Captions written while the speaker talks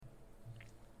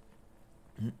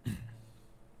Let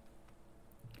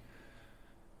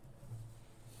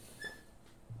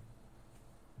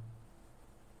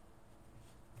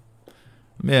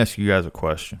me ask you guys a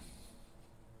question.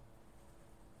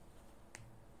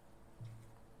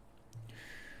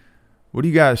 What do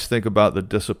you guys think about the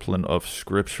discipline of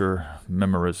scripture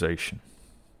memorization?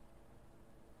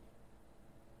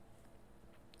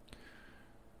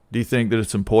 Do you think that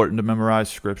it's important to memorize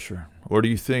scripture? Or do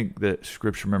you think that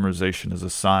scripture memorization is a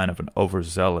sign of an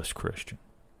overzealous Christian?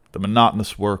 The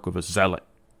monotonous work of a zealot?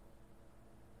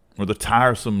 Or the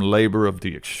tiresome labor of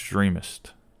the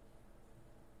extremist?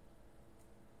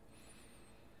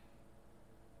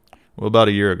 Well, about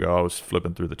a year ago, I was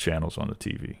flipping through the channels on the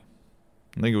TV.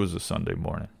 I think it was a Sunday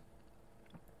morning.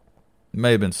 It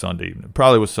may have been Sunday evening.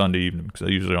 Probably was Sunday evening because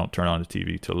I usually don't turn on the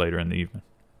TV till later in the evening.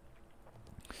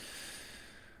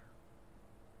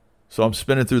 So I'm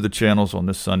spinning through the channels on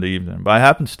this Sunday evening. By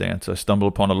happenstance, I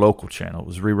stumbled upon a local channel. It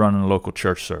was rerunning a local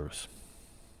church service.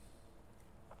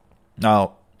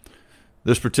 Now,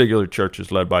 this particular church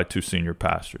is led by two senior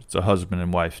pastors. It's a husband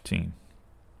and wife team.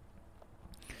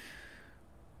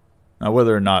 Now,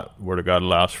 whether or not the Word of God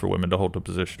allows for women to hold the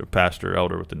position of pastor or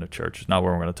elder within the church is not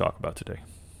what we're going to talk about today.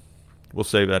 We'll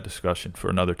save that discussion for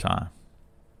another time.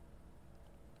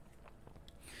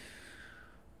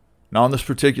 Now, on this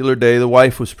particular day, the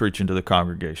wife was preaching to the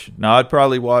congregation. Now, I'd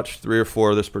probably watched 3 or 4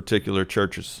 of this particular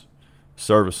church's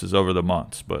services over the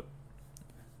months, but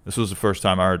this was the first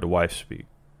time I heard the wife speak.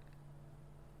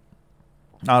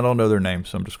 Now, I don't know their names,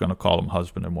 so I'm just going to call them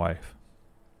husband and wife.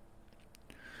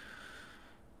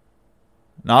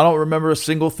 Now, I don't remember a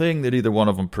single thing that either one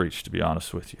of them preached, to be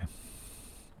honest with you,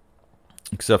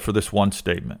 except for this one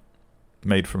statement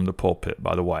made from the pulpit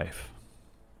by the wife.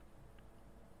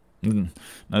 Now,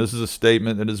 this is a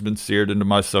statement that has been seared into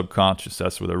my subconscious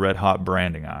as with a red-hot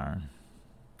branding iron.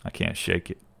 I can't shake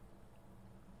it.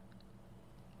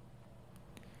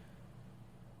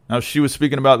 Now, she was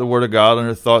speaking about the Word of God, and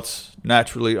her thoughts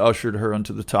naturally ushered her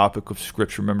into the topic of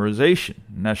scripture memorization.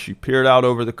 And as she peered out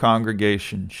over the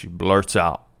congregation, she blurts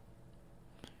out,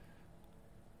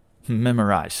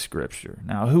 "Memorize scripture.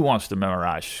 Now, who wants to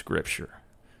memorize scripture?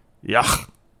 Yuck."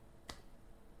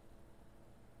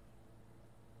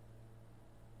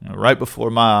 Now, right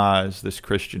before my eyes, this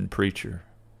Christian preacher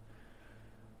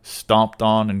stomped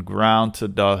on and ground to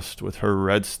dust with her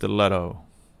red stiletto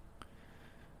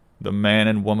the man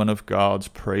and woman of God's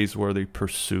praiseworthy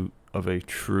pursuit of a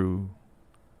true,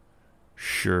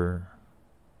 sure,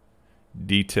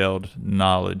 detailed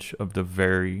knowledge of the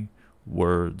very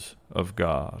words of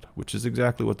God, which is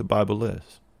exactly what the Bible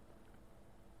is.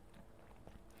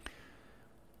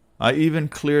 I even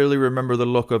clearly remember the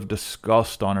look of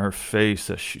disgust on her face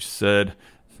as she said,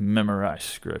 "Memorize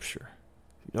scripture."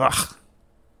 Ugh.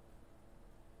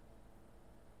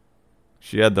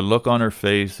 She had the look on her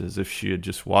face as if she had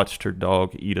just watched her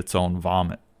dog eat its own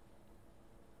vomit.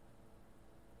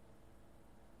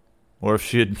 Or if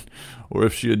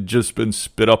she had just been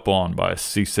spit up on by a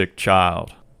seasick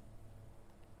child.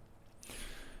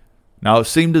 Now it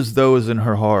seemed as though, as in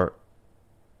her heart,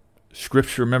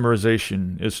 scripture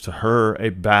memorization is to her a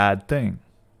bad thing.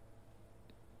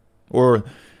 Or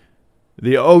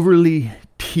the overly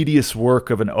tedious work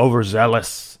of an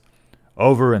overzealous,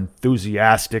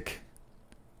 over-enthusiastic,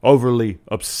 overly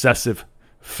obsessive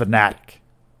fanatic.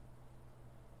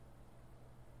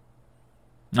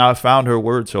 Now, I found her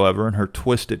words, however, in her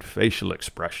twisted facial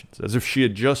expressions, as if she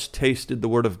had just tasted the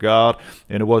Word of God,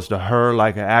 and it was to her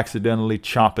like accidentally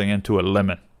chomping into a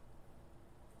lemon.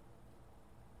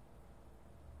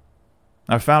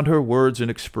 I found her words and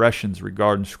expressions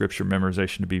regarding scripture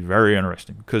memorization to be very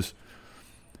interesting, because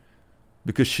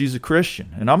she's a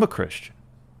Christian, and I'm a Christian.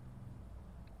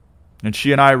 And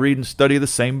she and I read and study the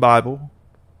same Bible.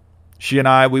 She and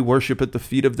I, we worship at the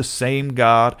feet of the same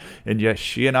God, and yet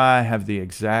she and I have the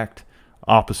exact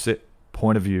opposite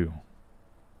point of view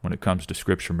when it comes to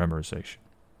scripture memorization.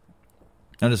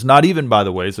 And it's not even, by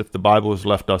the way, as if the Bible has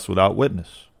left us without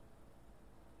witness.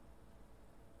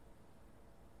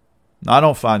 Now, I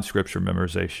don't find scripture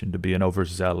memorization to be an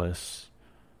overzealous,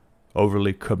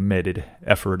 overly committed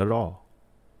effort at all,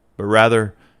 but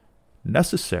rather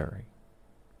necessary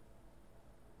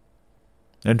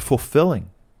and fulfilling,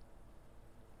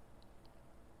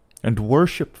 and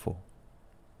worshipful,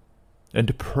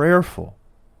 and prayerful,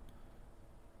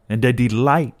 and a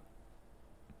delight,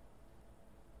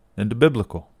 and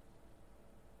biblical.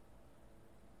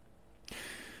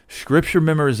 Scripture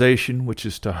memorization, which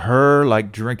is to her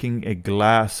like drinking a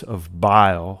glass of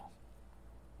bile,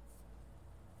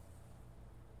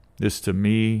 is to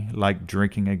me like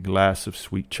drinking a glass of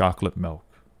sweet chocolate milk.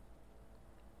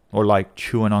 or like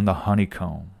chewing on the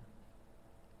honeycomb.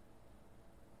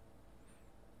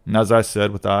 And as I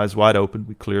said, with eyes wide open,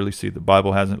 we clearly see the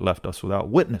Bible hasn't left us without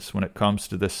witness when it comes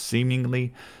to this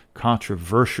seemingly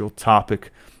controversial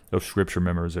topic of Scripture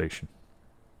memorization.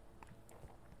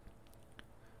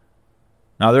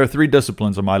 Now, there are 3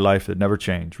 disciplines in my life that never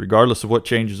change, regardless of what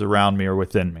changes around me or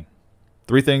within me.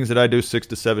 3 things that I do 6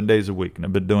 to 7 days a week, and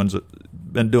I've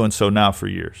been doing so now for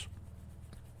years.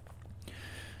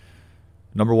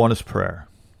 Number 1 is prayer.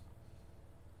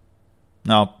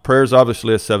 Now, prayer is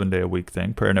obviously a 7-day-a-week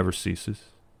thing. Prayer never ceases.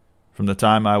 From the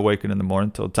time I awaken in the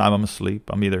morning till the time I'm asleep,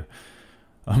 I'm either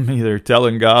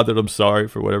telling God that I'm sorry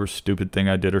for whatever stupid thing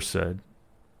I did or said,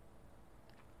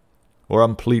 or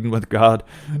I'm pleading with God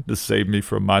to save me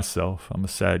from myself. I'm a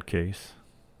sad case.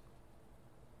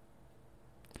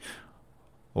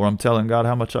 Or I'm telling God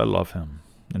how much I love Him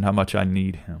and how much I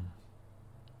need Him.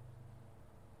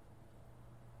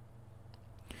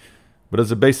 But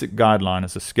as a basic guideline,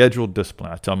 as a scheduled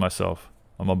discipline, I tell myself,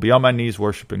 I'm going to be on my knees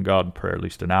worshiping God in prayer at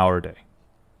least an hour a day.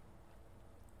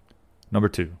 Number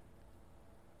 2.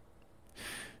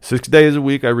 6 days a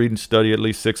week, I read and study at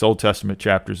least 6 Old Testament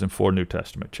chapters and 4 New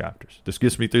Testament chapters. This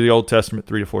gets me through the Old Testament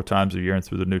 3 to 4 times a year and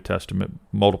through the New Testament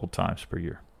multiple times per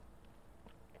year.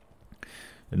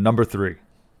 And number 3,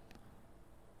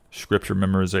 Scripture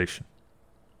memorization.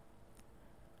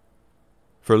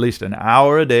 For at least an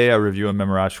hour a day, I review and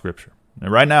memorize Scripture. And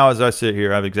right now, as I sit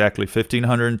here, I have exactly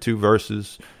 1,502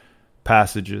 verses,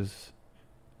 passages,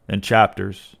 and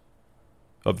chapters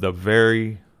of the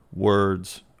very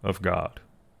words of God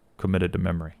committed to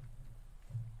memory.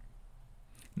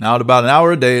 Now, at about an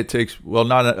hour a day, it takes, well,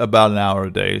 not about an hour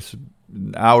a day, it's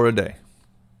an hour a day.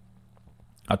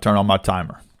 I turn on my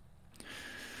timer.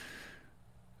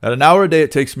 At an hour a day,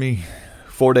 it takes me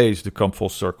 4 days to come full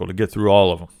circle, to get through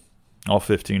all of them, all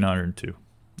 1,502.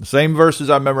 The same verses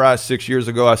I memorized 6 years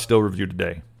ago, I still review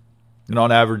today. And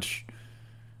on average,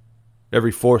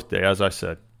 every 4th day, as I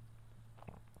said.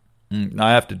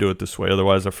 I have to do it this way,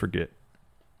 otherwise I forget.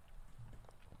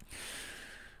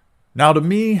 Now, to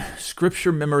me,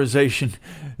 Scripture memorization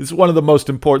is one of the most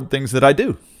important things that I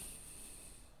do.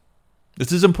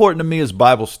 It's as important to me as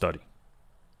Bible study.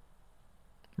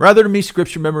 Rather, to me,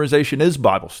 Scripture memorization is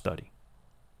Bible study.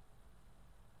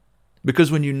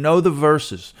 Because when you know the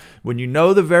verses, when you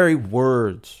know the very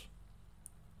words,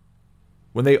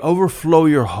 when they overflow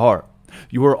your heart,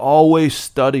 you are always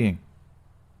studying,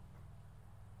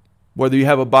 whether you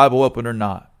have a Bible open or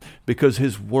not. Because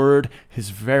His Word,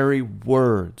 His very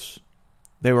words,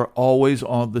 they were always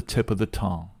on the tip of the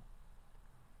tongue.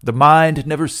 The mind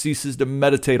never ceases to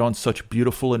meditate on such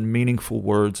beautiful and meaningful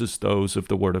words as those of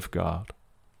the Word of God.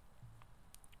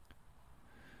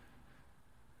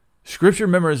 Scripture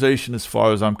memorization, as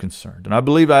far as I'm concerned, and I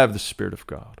believe I have the Spirit of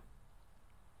God,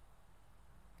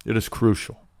 it is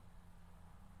crucial.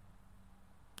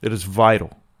 It is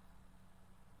vital.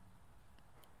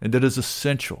 And it is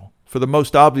essential for the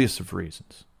most obvious of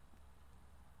reasons.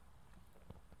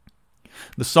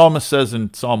 The psalmist says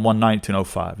in Psalm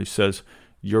 119:05, he says,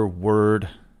 "Your word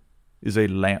is a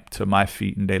lamp to my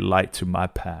feet and a light to my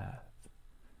path."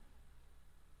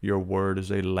 Your word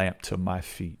is a lamp to my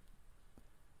feet,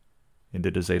 and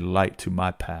it is a light to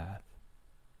my path.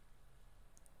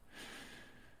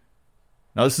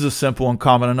 Now, this is a simple and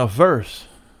common enough verse.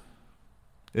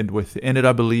 And within it,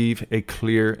 I believe, a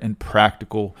clear and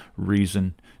practical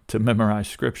reason to memorize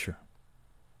Scripture.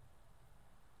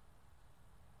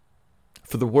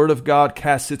 For the Word of God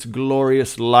casts its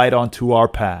glorious light onto our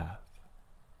path.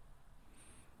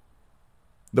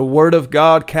 The Word of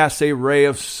God casts a ray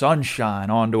of sunshine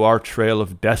onto our trail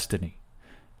of destiny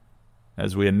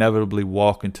as we inevitably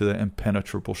walk into the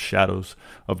impenetrable shadows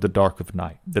of the dark of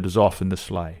night that is often this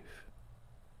life.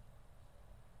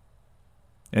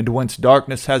 And whence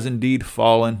darkness has indeed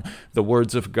fallen, the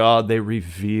words of God, they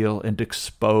reveal and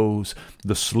expose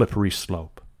the slippery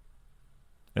slope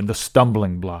and the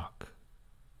stumbling block.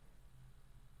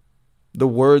 The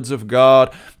words of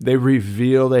God, they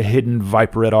reveal the hidden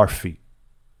viper at our feet,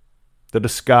 the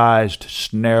disguised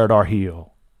snare at our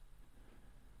heel.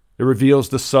 It reveals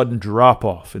the sudden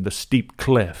drop-off and the steep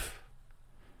cliff,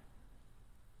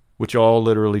 which all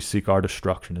literally seek our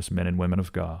destruction as men and women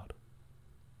of God.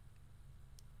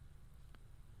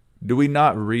 Do we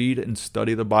not read and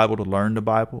study the Bible to learn the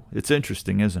Bible? It's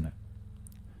interesting, isn't it?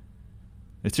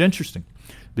 It's interesting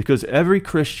because every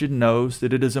Christian knows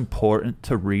that it is important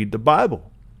to read the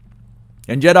Bible.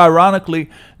 And yet, ironically,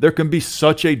 there can be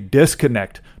such a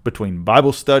disconnect between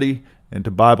Bible study and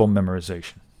to Bible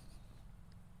memorization.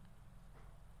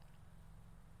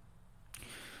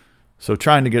 So,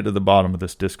 trying to get to the bottom of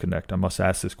this disconnect, I must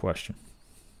ask this question.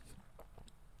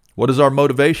 What is our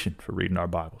motivation for reading our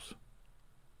Bibles?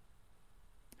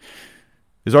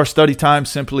 Is our study time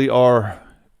simply our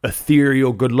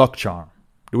ethereal good luck charm?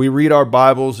 Do we read our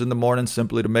Bibles in the morning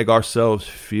simply to make ourselves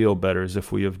feel better, as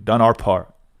if we have done our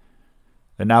part,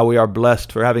 and now we are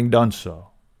blessed for having done so,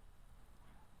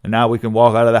 and now we can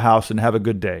walk out of the house and have a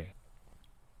good day?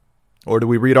 Or do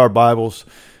we read our Bibles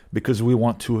because we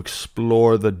want to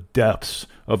explore the depths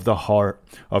of the heart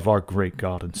of our great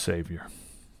God and Savior?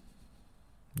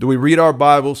 Do we read our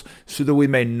Bibles so that we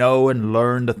may know and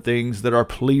learn the things that are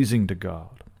pleasing to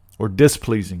God or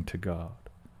displeasing to God,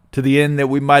 to the end that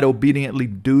we might obediently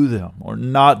do them or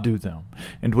not do them,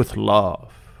 and with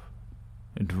love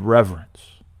and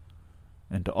reverence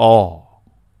and awe,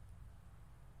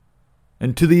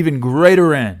 and to the even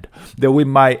greater end that we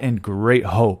might in great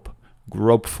hope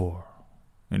grope for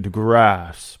and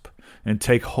grasp and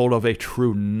take hold of a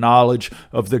true knowledge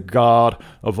of the God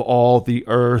of all the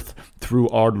earth through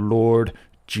our Lord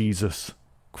Jesus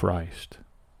Christ.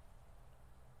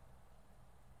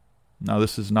 Now,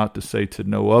 this is not to say to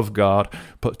know of God,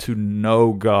 but to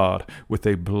know God with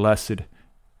a blessed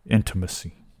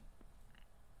intimacy.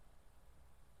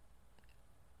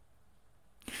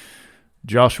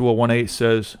 Joshua 1:8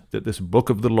 says that this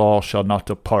book of the law shall not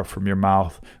depart from your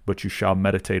mouth, but you shall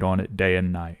meditate on it day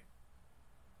and night,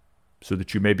 so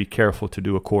that you may be careful to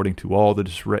do according to all that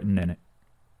is written in it.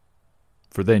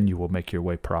 For then you will make your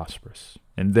way prosperous,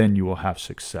 and then you will have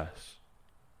success.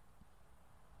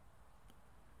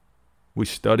 We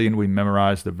study and we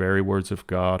memorize the very words of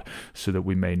God so that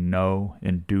we may know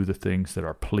and do the things that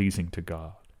are pleasing to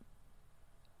God.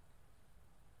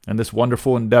 And this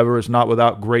wonderful endeavor is not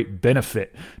without great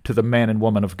benefit to the man and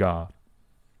woman of God.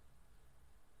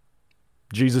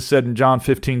 Jesus said in John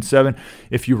 15:7,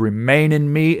 "If you remain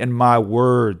in me and my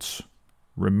words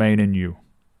remain in you,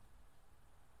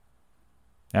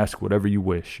 ask whatever you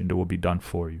wish and it will be done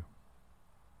for you."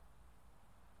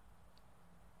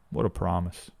 What a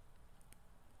promise.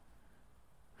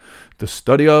 The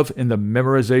study of and the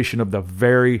memorization of the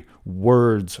very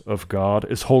words of God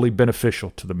is wholly beneficial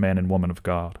to the man and woman of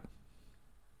God.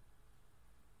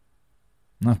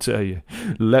 I'll tell you,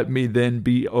 let me then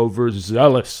be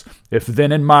overzealous, if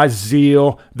then in my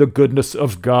zeal the goodness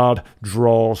of God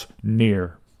draws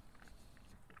near.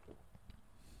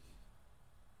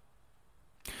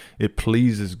 It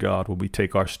pleases God when we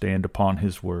take our stand upon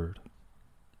His word.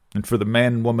 And for the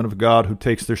man and woman of God who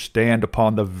takes their stand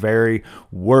upon the very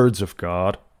words of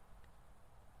God,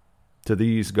 to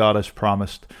these God has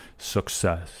promised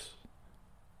success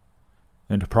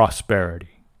and prosperity.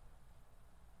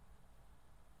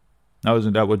 Now,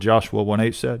 isn't that what Joshua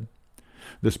 1:8 said?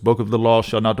 This book of the law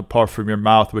shall not depart from your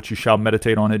mouth, but you shall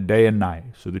meditate on it day and night,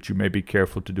 so that you may be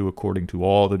careful to do according to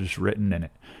all that is written in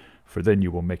it. For then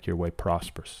you will make your way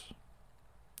prosperous,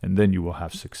 and then you will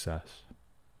have success.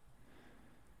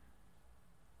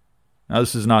 Now,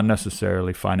 this is not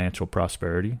necessarily financial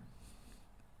prosperity.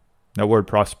 That word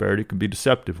prosperity can be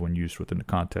deceptive when used within the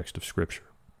context of Scripture.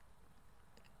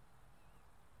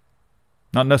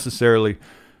 Not necessarily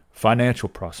financial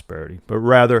prosperity, but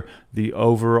rather the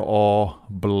overall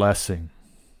blessing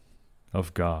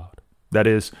of God. That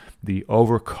is, the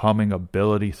overcoming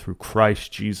ability through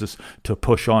Christ Jesus to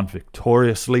push on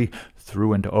victoriously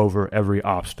through and over every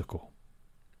obstacle.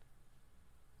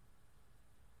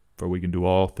 For we can do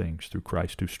all things through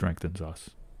Christ who strengthens us.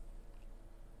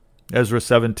 Ezra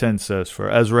 7:10 says, "For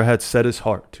Ezra had set his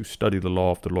heart to study the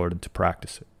law of the Lord and to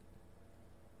practice it."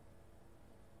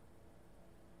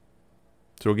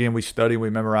 So again, we study and we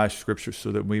memorize Scripture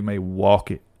so that we may walk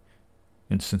it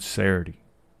in sincerity.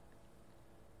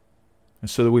 And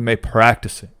so that we may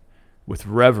practice it with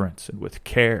reverence and with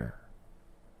care.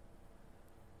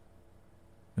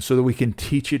 And so that we can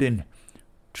teach it in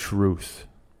truth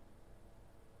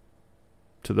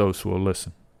to those who will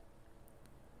listen.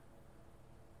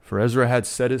 For Ezra had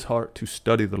set his heart to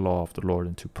study the law of the Lord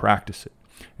and to practice it,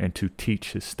 and to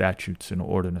teach His statutes and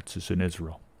ordinances in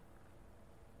Israel.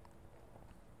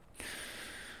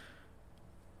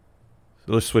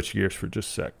 So let's switch gears for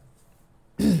just a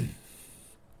sec.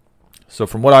 So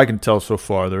from what I can tell so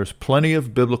far, there's plenty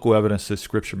of biblical evidence that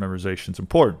Scripture memorization is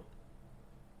important.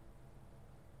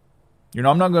 You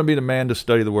know, I'm not going to be the man to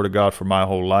study the Word of God for my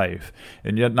whole life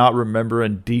and yet not remember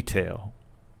in detail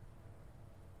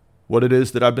what it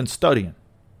is that I've been studying.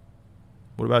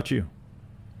 What about you?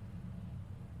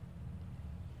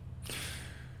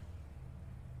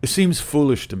 It seems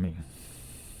foolish to me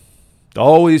to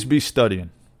always be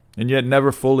studying and yet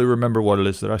never fully remember what it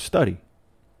is that I study.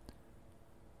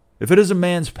 If it is a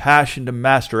man's passion to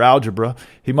master algebra,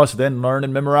 he must then learn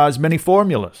and memorize many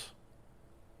formulas.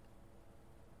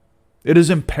 It is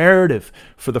imperative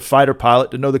for the fighter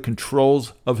pilot to know the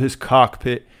controls of his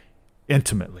cockpit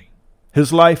intimately.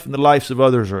 His life and the lives of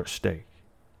others are at stake.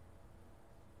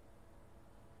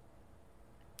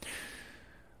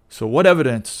 So what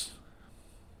evidence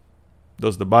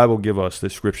does the Bible give us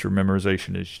that Scripture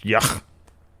memorization is yuck,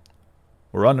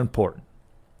 or unimportant,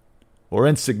 or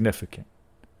insignificant,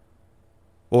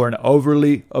 or an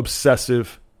overly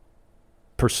obsessive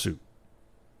pursuit?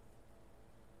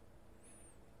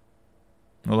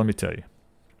 Well, let me tell you.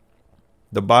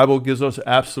 The Bible gives us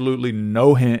absolutely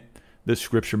no hint that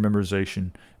Scripture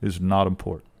memorization is not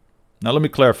important. Now, let me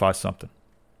clarify something.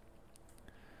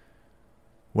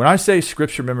 When I say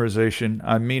Scripture memorization,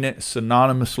 I mean it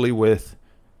synonymously with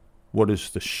what is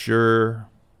the sure,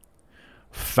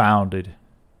 founded,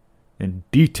 and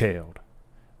detailed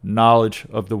knowledge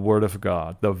of the Word of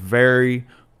God, the very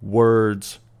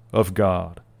words of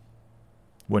God.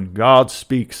 When God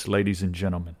speaks, ladies and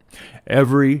gentlemen,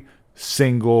 every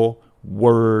single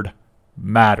word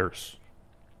matters.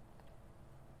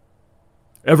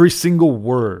 Every single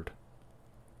word.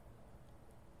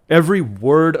 Every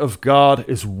word of God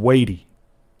is weighty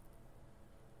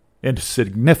and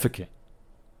significant,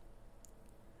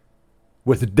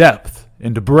 with depth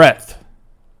and breadth.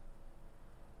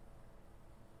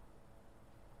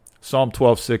 Psalm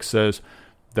 12:6 says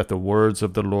that the words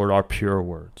of the Lord are pure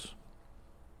words.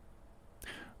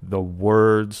 The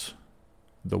words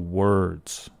of the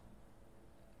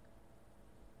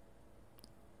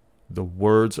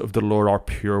Lord are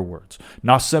pure words.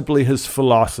 Not simply his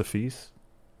philosophies,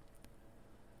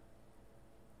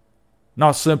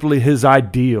 not simply his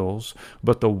ideals,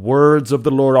 but the words of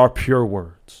the Lord are pure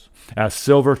words, as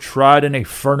silver tried in a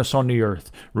furnace on the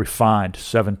earth, refined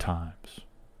 7 times.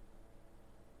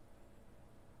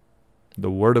 The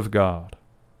Word of God,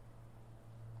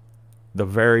 the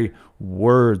very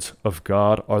words of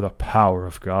God, are the power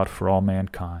of God for all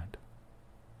mankind.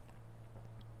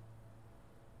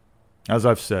 As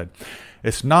I've said,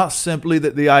 it's not simply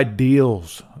that the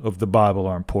ideals of the Bible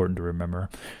are important to remember,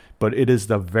 but it is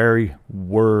the very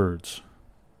words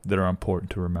that are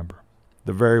important to remember.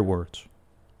 The very words.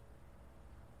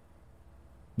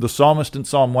 The psalmist in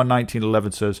Psalm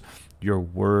 119:11 says, "Your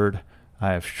word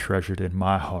I have treasured in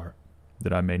my heart,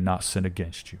 that I may not sin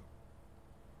against you."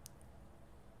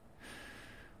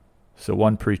 So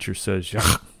one preacher says,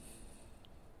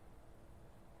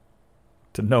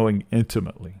 to knowing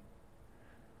intimately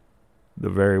the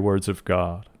very words of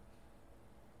God.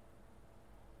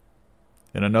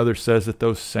 And another says that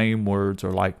those same words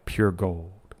are like pure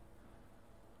gold,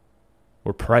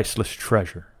 or priceless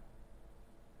treasure,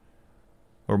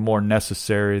 or more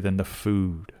necessary than the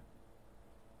food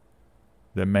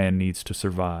that man needs to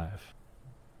survive.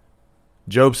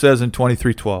 Job says in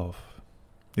 23:12,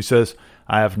 he says,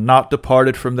 "I have not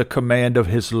departed from the command of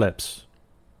his lips.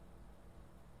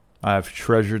 I have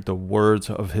treasured the words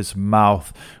of his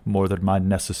mouth more than my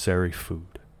necessary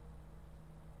food."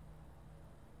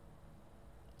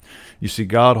 You see,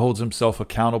 God holds himself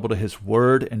accountable to his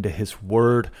word and to his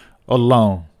word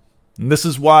alone. And this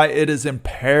is why it is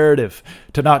imperative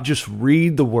to not just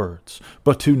read the words,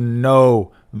 but to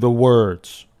know the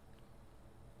words.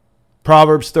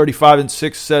 Proverbs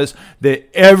 35:6 says that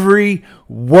every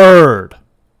word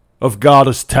of God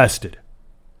is tested.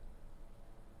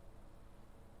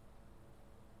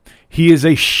 He is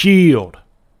a shield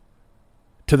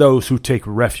to those who take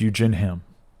refuge in him.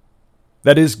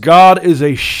 That is, God is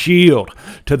a shield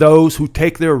to those who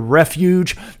take their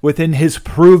refuge within his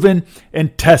proven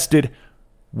and tested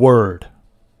word.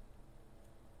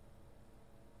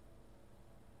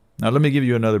 Now, let me give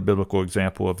you another biblical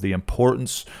example of the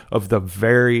importance of the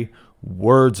very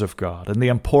words of God and the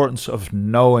importance of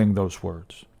knowing those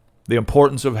words, the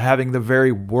importance of having the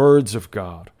very words of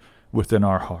God within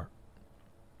our heart.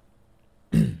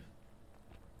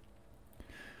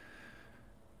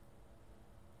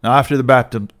 Now, after the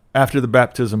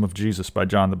baptism of Jesus by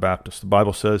John the Baptist, the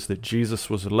Bible says that Jesus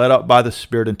was led up by the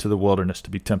Spirit into the wilderness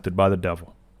to be tempted by the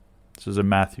devil. This is in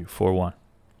Matthew 4:1.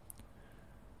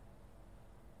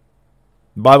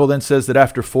 The Bible then says that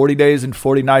after 40 days and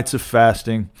 40 nights of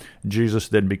fasting, Jesus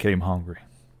then became hungry.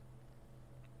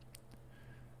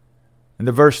 And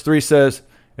the verse 3 says,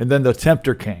 "And then the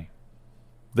tempter came,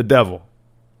 the devil,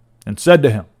 and said to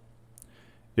him,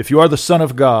 'If you are the Son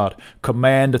of God,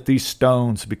 command that these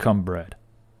stones become bread.'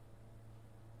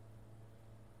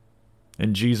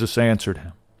 And Jesus answered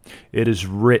him, 'It is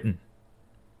written.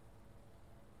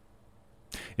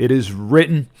 It is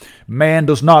written, man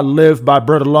does not live by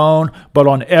bread alone, but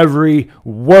on every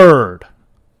word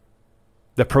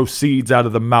that proceeds out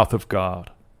of the mouth of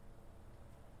God.'"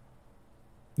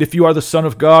 If you are the Son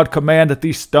of God, command that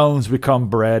these stones become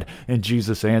bread. And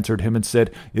Jesus answered him and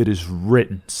said, It is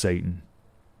written, Satan.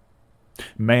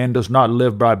 Man does not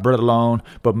live by bread alone,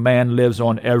 but man lives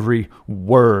on every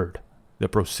word that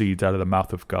proceeds out of the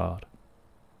mouth of God.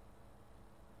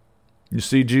 You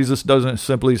see, Jesus doesn't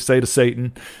simply say to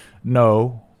Satan,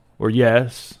 no, or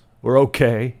yes, or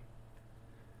okay.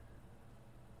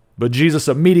 But Jesus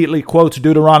immediately quotes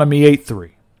Deuteronomy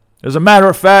 8:3. As a matter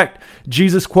of fact,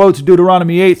 Jesus quotes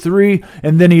Deuteronomy 8:3,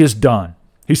 and then he is done.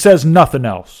 He says nothing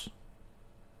else.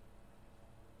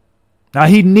 Now,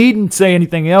 he needn't say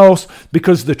anything else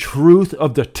because the truth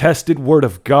of the tested Word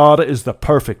of God is the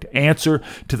perfect answer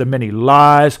to the many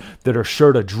lies that are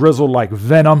sure to drizzle like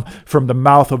venom from the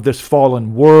mouth of this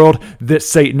fallen world that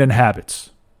Satan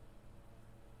inhabits.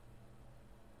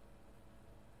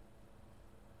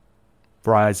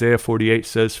 For Isaiah 48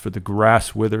 says, For the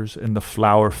grass withers and the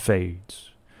flower fades,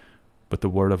 but the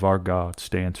word of our God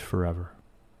stands forever.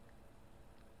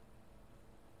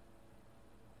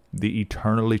 The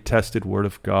eternally tested Word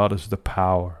of God is the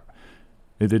power,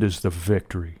 and it is the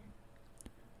victory.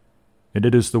 And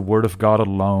it is the Word of God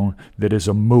alone that is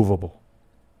immovable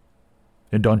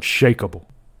and unshakable.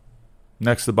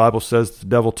 Next, the Bible says the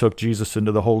devil took Jesus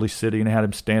into the holy city and had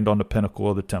him stand on the pinnacle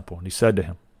of the temple. And he said to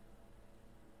him,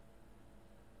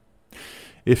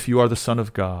 If you are the Son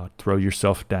of God, throw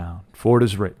yourself down, for it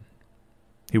is written,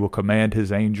 He will command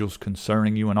His angels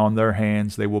concerning you, and on their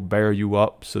hands they will bear you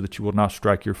up, so that you will not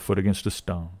strike your foot against a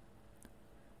stone.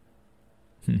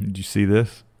 Did you see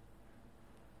this?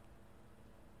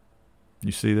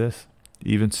 You see this?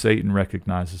 Even Satan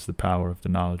recognizes the power of the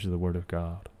knowledge of the Word of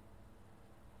God.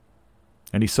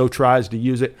 And he so tries to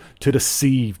use it to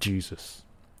deceive Jesus.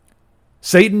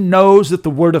 Satan knows that the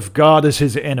Word of God is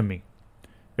his enemy,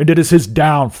 and it is his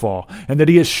downfall, and that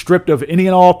he is stripped of any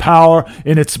and all power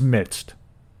in its midst.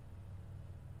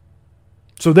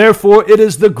 So therefore, it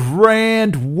is the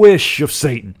grand wish of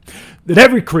Satan that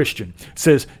every Christian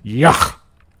says Yah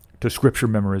to Scripture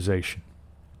memorization.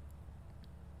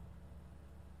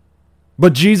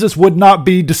 But Jesus would not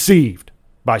be deceived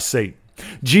by Satan.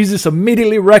 Jesus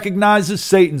immediately recognizes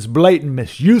Satan's blatant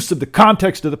misuse of the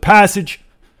context of the passage,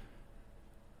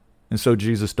 and so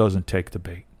Jesus doesn't take the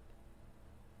bait.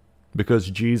 Because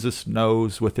Jesus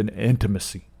knows with an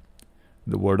intimacy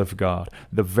the Word of God,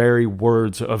 the very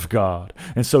words of God.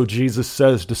 And so Jesus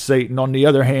says to Satan, on the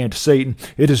other hand, Satan,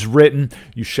 it is written,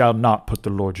 you shall not put the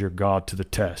Lord your God to the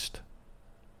test.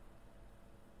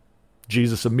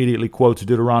 Jesus immediately quotes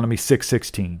Deuteronomy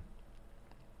 6:16.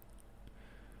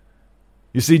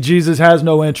 You see, Jesus has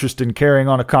no interest in carrying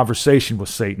on a conversation with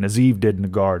Satan as Eve did in the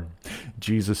garden.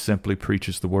 Jesus simply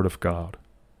preaches the Word of God.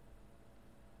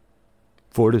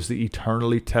 For it is the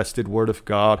eternally tested Word of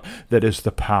God that is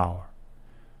the power,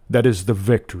 that is the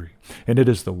victory. And it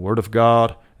is the Word of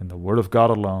God and the Word of God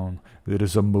alone that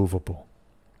is immovable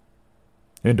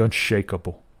and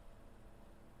unshakable.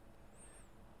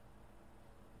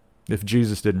 If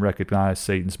Jesus didn't recognize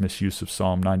Satan's misuse of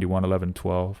Psalm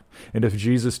 91:11-12, and if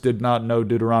Jesus did not know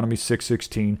Deuteronomy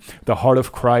 6:16, the heart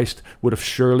of Christ would have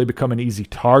surely become an easy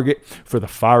target for the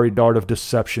fiery dart of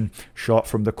deception shot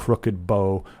from the crooked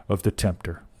bow of the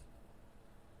tempter.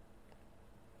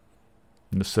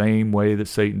 In the same way that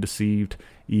Satan deceived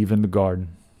Eve in the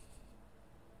garden,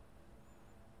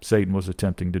 Satan was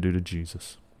attempting to do to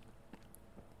Jesus.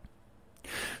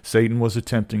 Satan was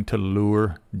attempting to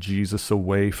lure Jesus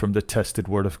away from the tested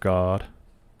Word of God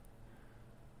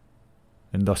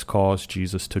and thus cause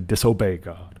Jesus to disobey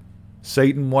God.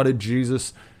 Satan wanted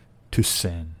Jesus to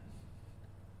sin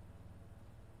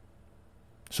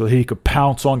so he could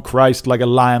pounce on Christ like a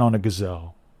lion on a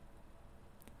gazelle.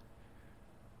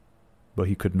 But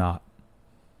he could not.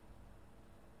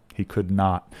 He could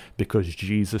not, because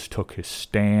Jesus took his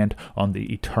stand on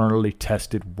the eternally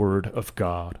tested Word of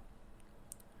God.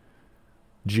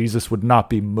 Jesus would not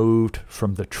be moved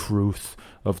from the truth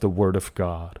of the Word of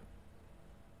God.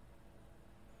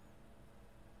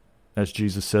 As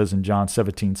Jesus says in John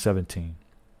 17:17,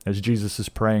 as Jesus is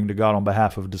praying to God on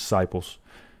behalf of disciples,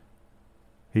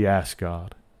 he asks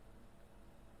God,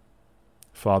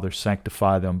 Father,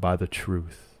 sanctify them by the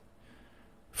truth,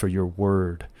 for your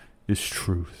Word is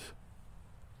truth.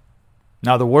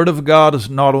 Now, the Word of God is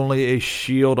not only a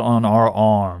shield on our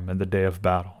arm in the day of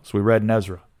battle, as we read in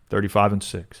Ezra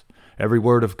 35:6. Every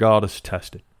word of God is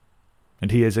tested,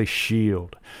 and he is a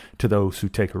shield to those who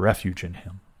take refuge in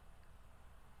him.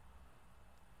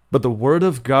 But the Word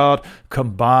of God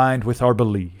combined with our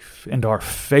belief and our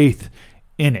faith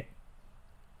in it,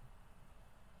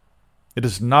 it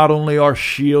is not only our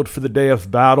shield for the day of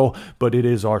battle, but it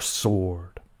is our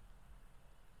sword.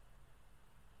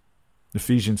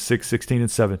 Ephesians 6:16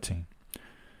 and 17.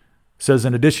 Says,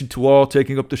 in addition to all,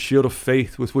 taking up the shield of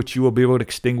faith with which you will be able to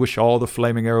extinguish all the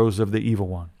flaming arrows of the evil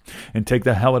one, and take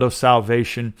the helmet of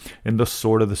salvation and the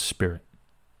sword of the Spirit,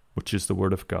 which is the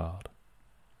word of God.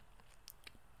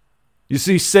 You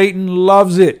see, Satan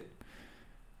loves it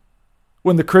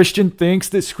when the Christian thinks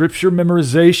that scripture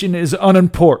memorization is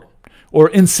unimportant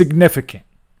or insignificant.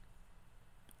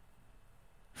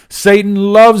 Satan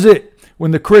loves it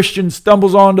when the Christian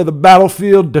stumbles onto the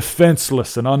battlefield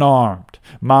defenseless and unarmed,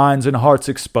 minds and hearts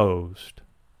exposed.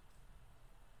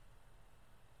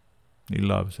 He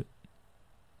loves it.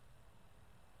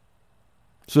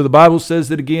 So the Bible says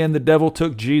that again, the devil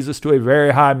took Jesus to a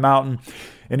very high mountain,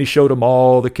 and he showed him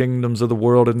all the kingdoms of the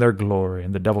world and their glory.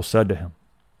 And the devil said to him,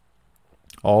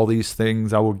 all these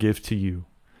things I will give to you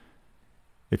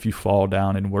if you fall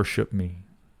down and worship me.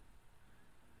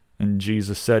 And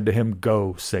Jesus said to him,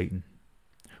 go, Satan,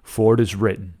 for it is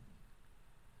written,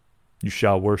 you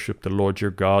shall worship the Lord your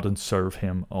God and serve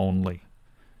him only.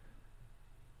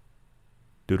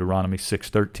 Deuteronomy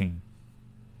 6:13.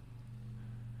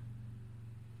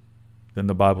 Then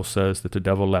the Bible says that the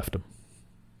devil left him.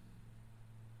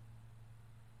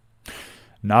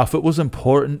 Now, if it was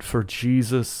important for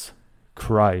Jesus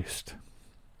Christ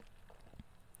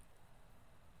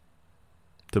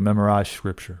to memorize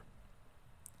Scripture,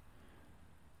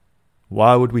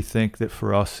 why would we think that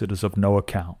for us it is of no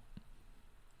account?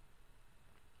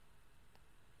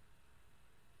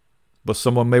 But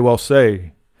someone may well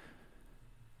say,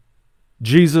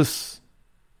 Jesus,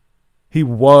 he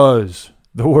was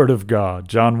the Word of God.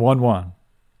 John 1:1.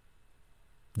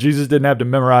 Jesus didn't have to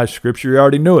memorize Scripture. He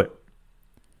already knew it.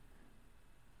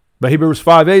 But Hebrews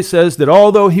 5:8 says that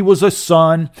although he was a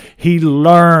son, he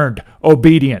learned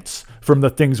obedience from the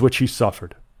things which he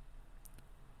suffered.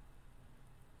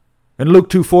 And Luke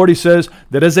 2:40 says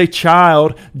that as a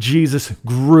child, Jesus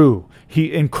grew.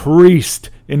 He increased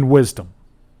in wisdom.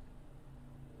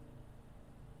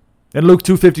 And Luke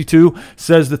 2:52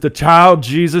 says that the child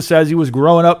Jesus, as he was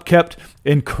growing up, kept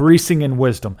increasing in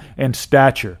wisdom and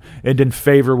stature and in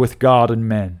favor with God and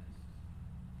men.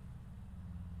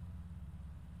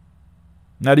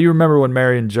 Now, do you remember when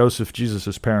Mary and Joseph,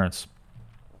 Jesus' parents,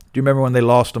 do you remember when they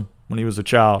lost him when he was a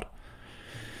child?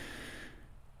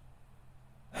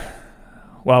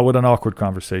 Wow, what an awkward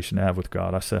conversation to have with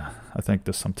God. I think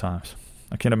this sometimes.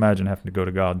 I can't imagine having to go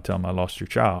to God and tell him I lost your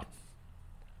child.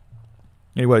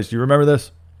 Anyways, do you remember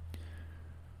this?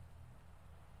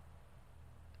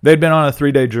 They'd been on a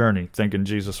 3-day journey thinking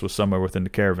Jesus was somewhere within the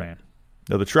caravan.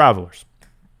 They're the travelers.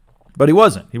 But he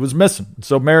wasn't. He was missing.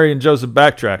 So Mary and Joseph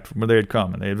backtracked from where they had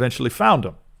come, and they eventually found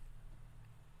him.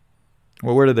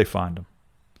 Well, where did they find him?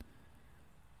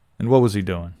 And what was he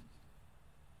doing?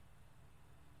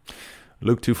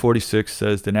 Luke 2:46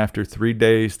 says, then after 3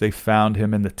 days they found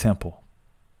him in the temple,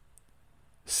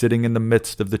 sitting in the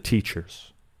midst of the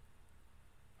teachers,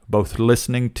 both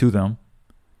listening to them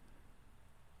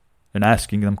and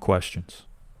asking them questions.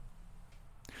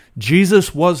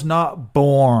 Jesus was not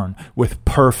born with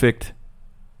perfect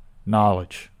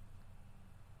knowledge.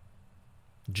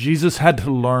 Jesus had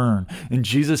to learn, and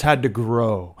Jesus had to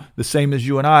grow, the same as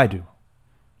you and I do.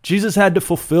 Jesus had to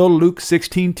fulfill Luke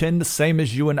 16:10 the same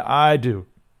as you and I do.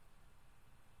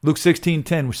 Luke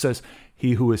 16:10, which says,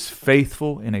 he who is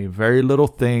faithful in a very little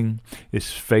thing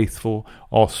is faithful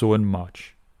also in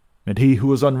much. And he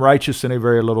who is unrighteous in a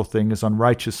very little thing is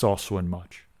unrighteous also in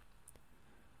much.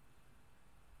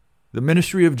 The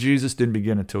ministry of Jesus didn't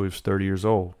begin until he was 30 years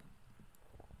old.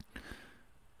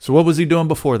 So what was he doing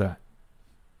before that?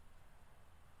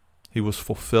 He was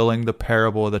fulfilling the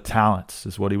parable of the talents,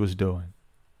 is what he was doing.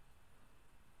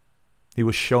 He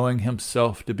was showing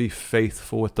himself to be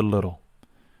faithful with the little.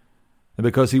 And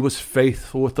because he was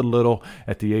faithful with the little,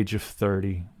 at the age of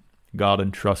 30, God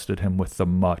entrusted him with the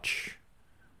much,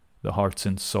 the hearts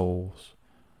and souls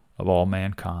of all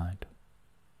mankind.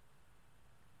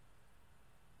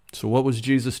 So what was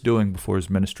Jesus doing before his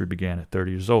ministry began at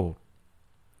 30 years old?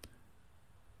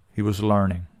 He was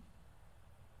learning.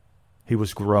 He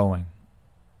was growing.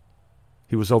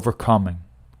 He was overcoming.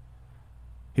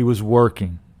 He was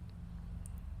working.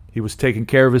 He was taking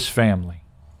care of his family.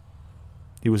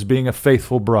 He was being a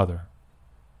faithful brother.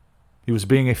 He was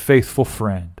being a faithful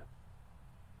friend.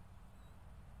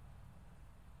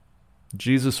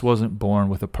 Jesus wasn't born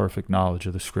with a perfect knowledge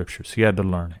of the Scriptures. He had to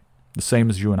learn it, the same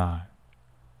as you and I.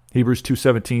 Hebrews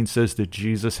 2:17 says that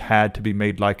Jesus had to be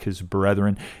made like his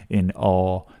brethren in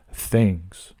all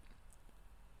things,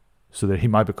 so that he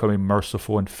might become a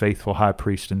merciful and faithful high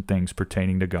priest in things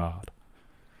pertaining to God.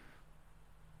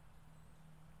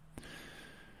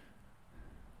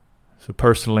 So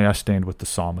personally, I stand with the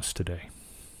psalmist today,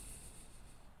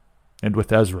 and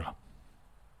with Ezra,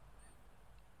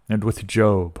 and with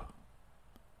Job,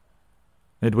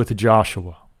 and with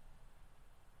Joshua,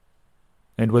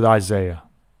 and with Isaiah,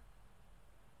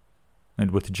 and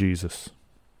with Jesus.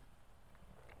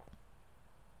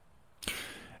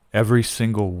 Every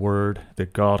single word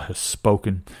that God has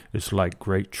spoken is like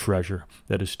great treasure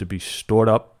that is to be stored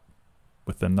up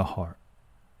within the heart.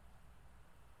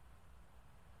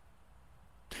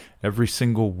 Every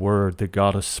single word that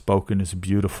God has spoken is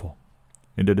beautiful,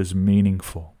 and it is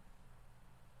meaningful.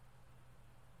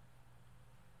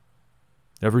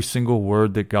 Every single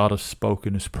word that God has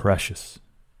spoken is precious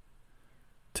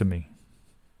to me.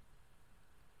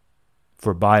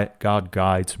 For by it God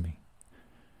guides me,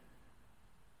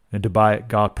 and by it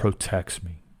God protects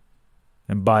me,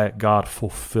 and by it God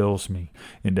fulfills me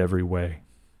in every way.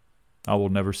 I will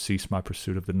never cease my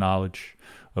pursuit of the knowledge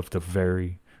of the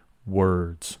very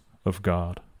words of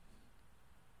God.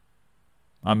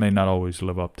 I may not always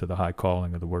live up to the high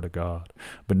calling of the Word of God,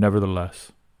 but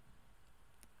nevertheless,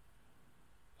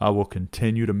 I will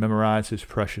continue to memorize His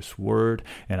precious Word,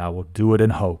 and I will do it in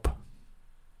hope.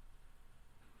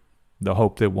 The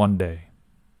hope that one day,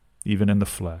 even in the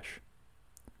flesh,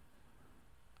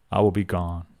 I will be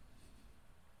gone,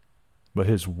 but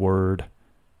His Word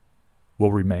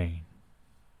will remain.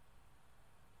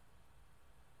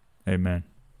 Amen.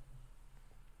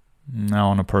 Now,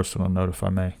 on a personal note, if I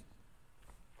may,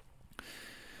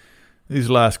 these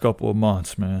last couple of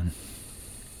months, man,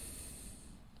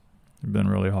 have been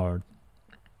really hard.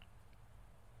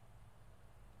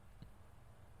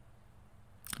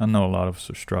 I know a lot of us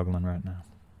are struggling right now.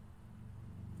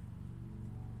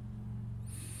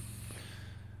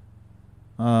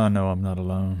 I know I'm not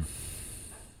alone.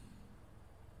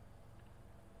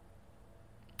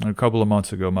 A couple of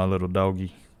months ago, my little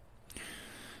doggie,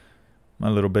 my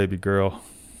little baby girl,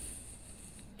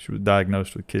 she was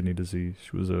diagnosed with kidney disease.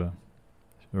 She was a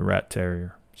rat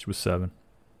terrier. She was 7.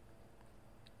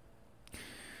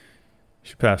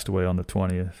 She passed away on the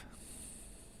 20th.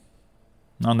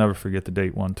 I'll never forget the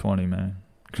date 120, man.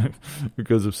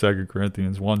 Because of 2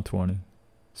 Corinthians 1:20.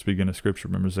 Speaking of scripture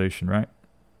memorization, right?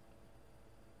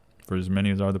 For as many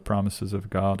as are the promises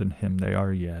of God, in Him they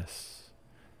are yes.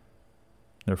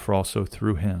 Therefore also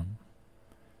through Him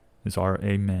is our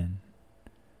amen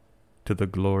to the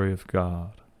glory of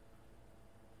God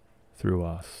through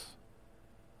us.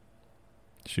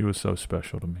 She was so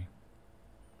special to me.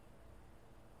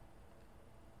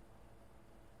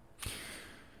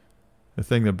 The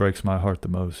thing that breaks my heart the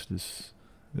most is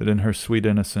that in her sweet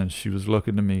innocence, she was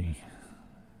looking to me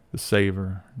to save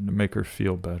her and to make her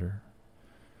feel better.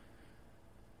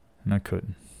 And I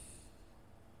couldn't.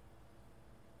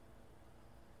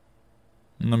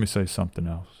 And let me say something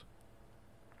else.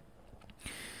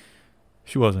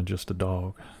 She wasn't just a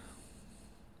dog.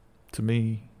 To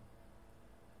me,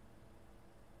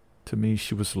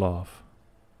 she was love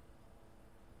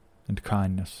and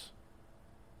kindness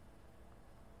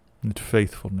and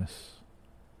faithfulness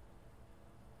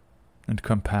and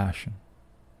compassion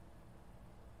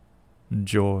and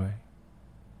joy.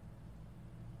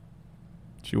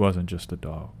 She wasn't just a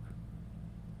dog,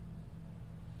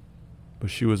 but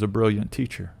she was a brilliant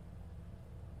teacher.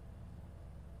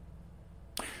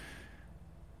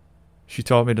 She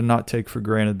taught me to not take for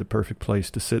granted the perfect place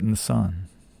to sit in the sun.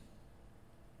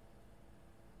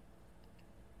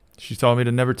 She taught me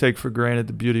to never take for granted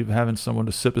the beauty of having someone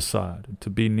to sit beside and to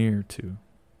be near to.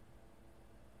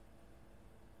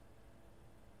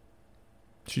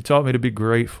 She taught me to be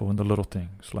grateful in the little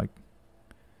things, like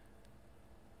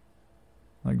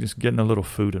just getting a little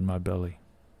food in my belly.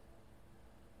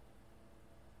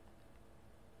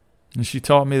 And she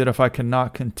taught me that if I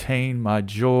cannot contain my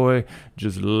joy,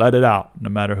 just let it out, no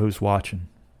matter who's watching.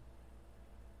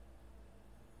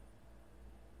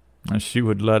 And she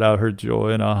would let out her joy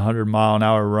in a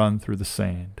 100-mile-an-hour run through the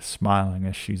sand, smiling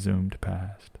as she zoomed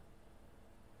past.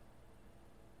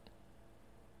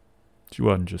 She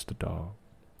wasn't just a dog.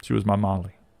 She was my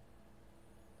Molly,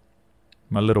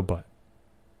 my little butt,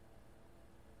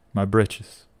 my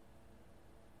britches,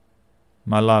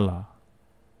 my Lala,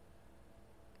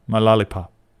 my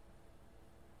lollipop,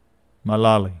 my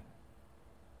lolly,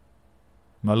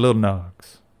 my little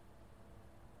nugs.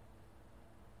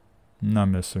 And I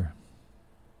miss her.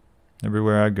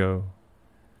 Everywhere I go,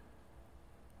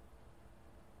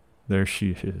 there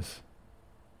she is.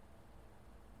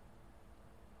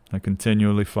 I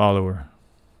continually follow her,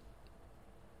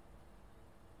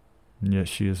 and yet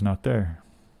she is not there.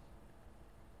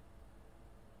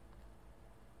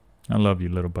 I love you,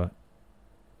 little butt.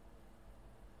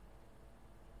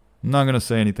 I'm not going to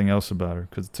say anything else about her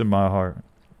because it's in my heart.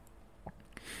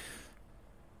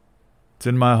 It's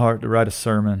in my heart to write a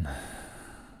sermon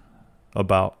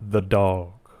about the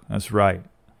dog. That's right.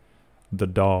 The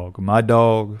dog. My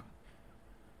dog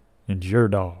and your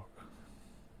dog.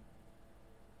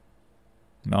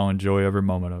 And I'll enjoy every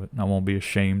moment of it. And I won't be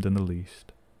ashamed in the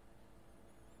least.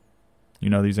 You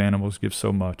know, these animals give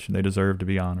so much and they deserve to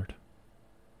be honored.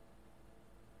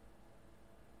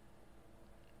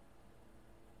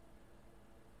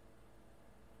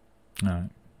 All right.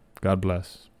 God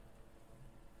bless.